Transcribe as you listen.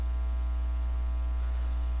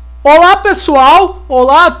Olá pessoal,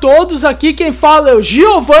 olá a todos, aqui quem fala é o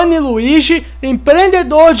Giovanni Luigi,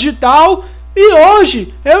 empreendedor digital, e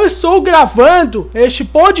hoje eu estou gravando este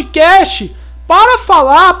podcast para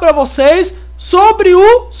falar para vocês sobre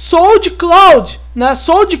o SoundCloud,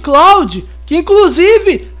 SoundCloud, que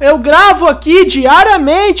inclusive eu gravo aqui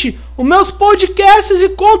diariamente os meus podcasts e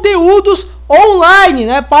conteúdos online,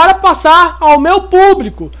 para passar ao meu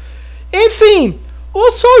público. Enfim,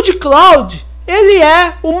 o SoundCloud ele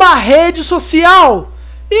é uma rede social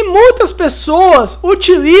e muitas pessoas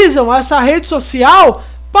utilizam essa rede social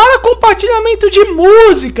para compartilhamento de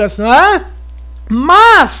músicas, não é?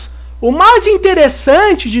 Mas o mais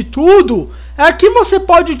interessante de tudo é que você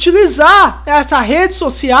pode utilizar essa rede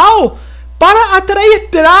social para atrair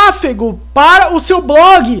tráfego para o seu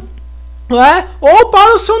blog, não é? Ou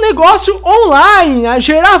para o seu negócio online,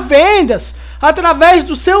 gerar vendas através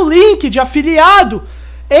do seu link de afiliado.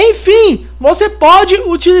 Enfim, você pode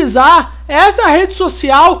utilizar essa rede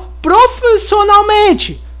social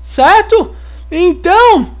profissionalmente, certo?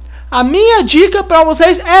 Então, a minha dica para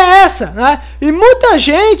vocês é essa, E muita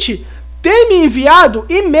gente tem me enviado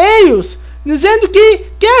e-mails dizendo que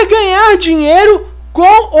quer ganhar dinheiro com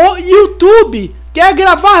o YouTube, quer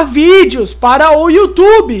gravar vídeos para o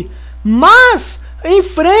YouTube, mas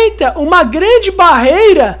enfrenta uma grande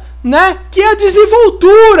barreira, que é a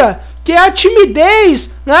desenvoltura, que é a timidez,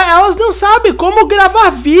 Elas não sabem como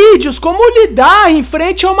gravar vídeos, como lidar em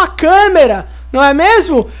frente a uma câmera, não é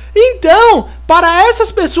mesmo? Então, para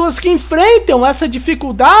essas pessoas que enfrentam essa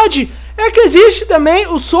dificuldade, é que existe também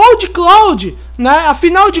o SoundCloud,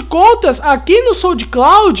 Afinal de contas, aqui no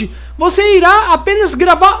SoundCloud, você irá apenas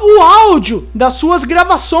gravar o áudio das suas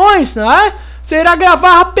gravações, Você irá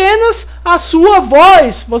gravar apenas a sua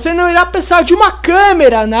voz, você não irá precisar de uma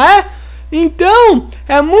câmera, Então,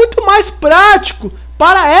 é muito mais prático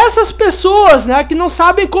para essas pessoas, que não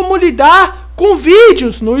sabem como lidar com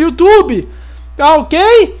vídeos no YouTube, tá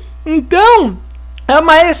ok? Então, é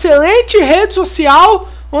uma excelente rede social,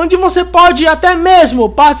 onde você pode até mesmo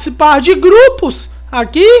participar de grupos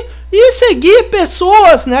aqui e seguir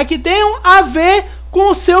pessoas, que tenham a ver com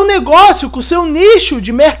o seu negócio, com o seu nicho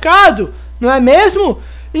de mercado, não é mesmo?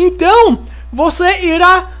 Então, você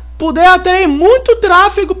irá poder atrair muito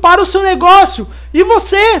tráfego para o seu negócio e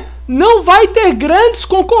você não vai ter grandes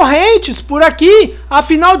concorrentes por aqui,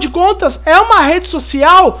 afinal de contas é uma rede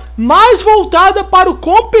social mais voltada para o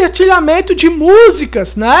compartilhamento de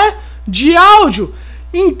músicas, de áudio.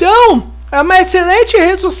 Então, é uma excelente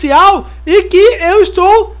rede social e que eu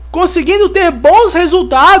estou conseguindo ter bons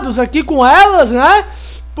resultados aqui com elas,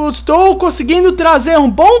 Estou conseguindo trazer um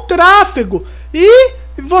bom tráfego e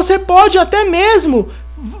você pode até mesmo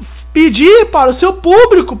pedir para o seu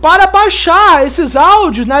público para baixar esses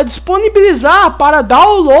áudios, disponibilizar para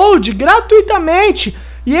download gratuitamente.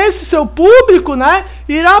 E esse seu público,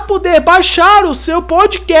 irá poder baixar o seu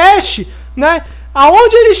podcast,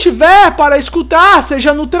 aonde ele estiver para escutar,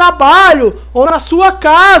 seja no trabalho, ou na sua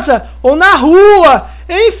casa, ou na rua.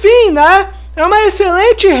 Enfim, é uma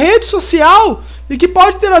excelente rede social e que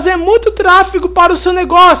pode trazer muito tráfego para o seu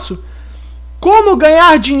negócio. Como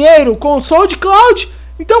ganhar dinheiro com o SoundCloud?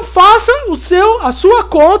 Então faça a sua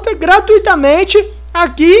conta gratuitamente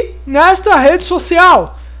aqui nesta rede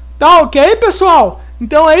social. Tá ok, pessoal?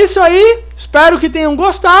 Então é isso aí. Espero que tenham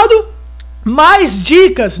gostado. Mais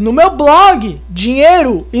dicas no meu blog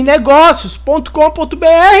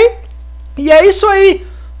dinheiroenegócios.com.br. E é isso aí.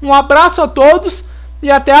 Um abraço a todos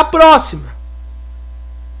e até a próxima.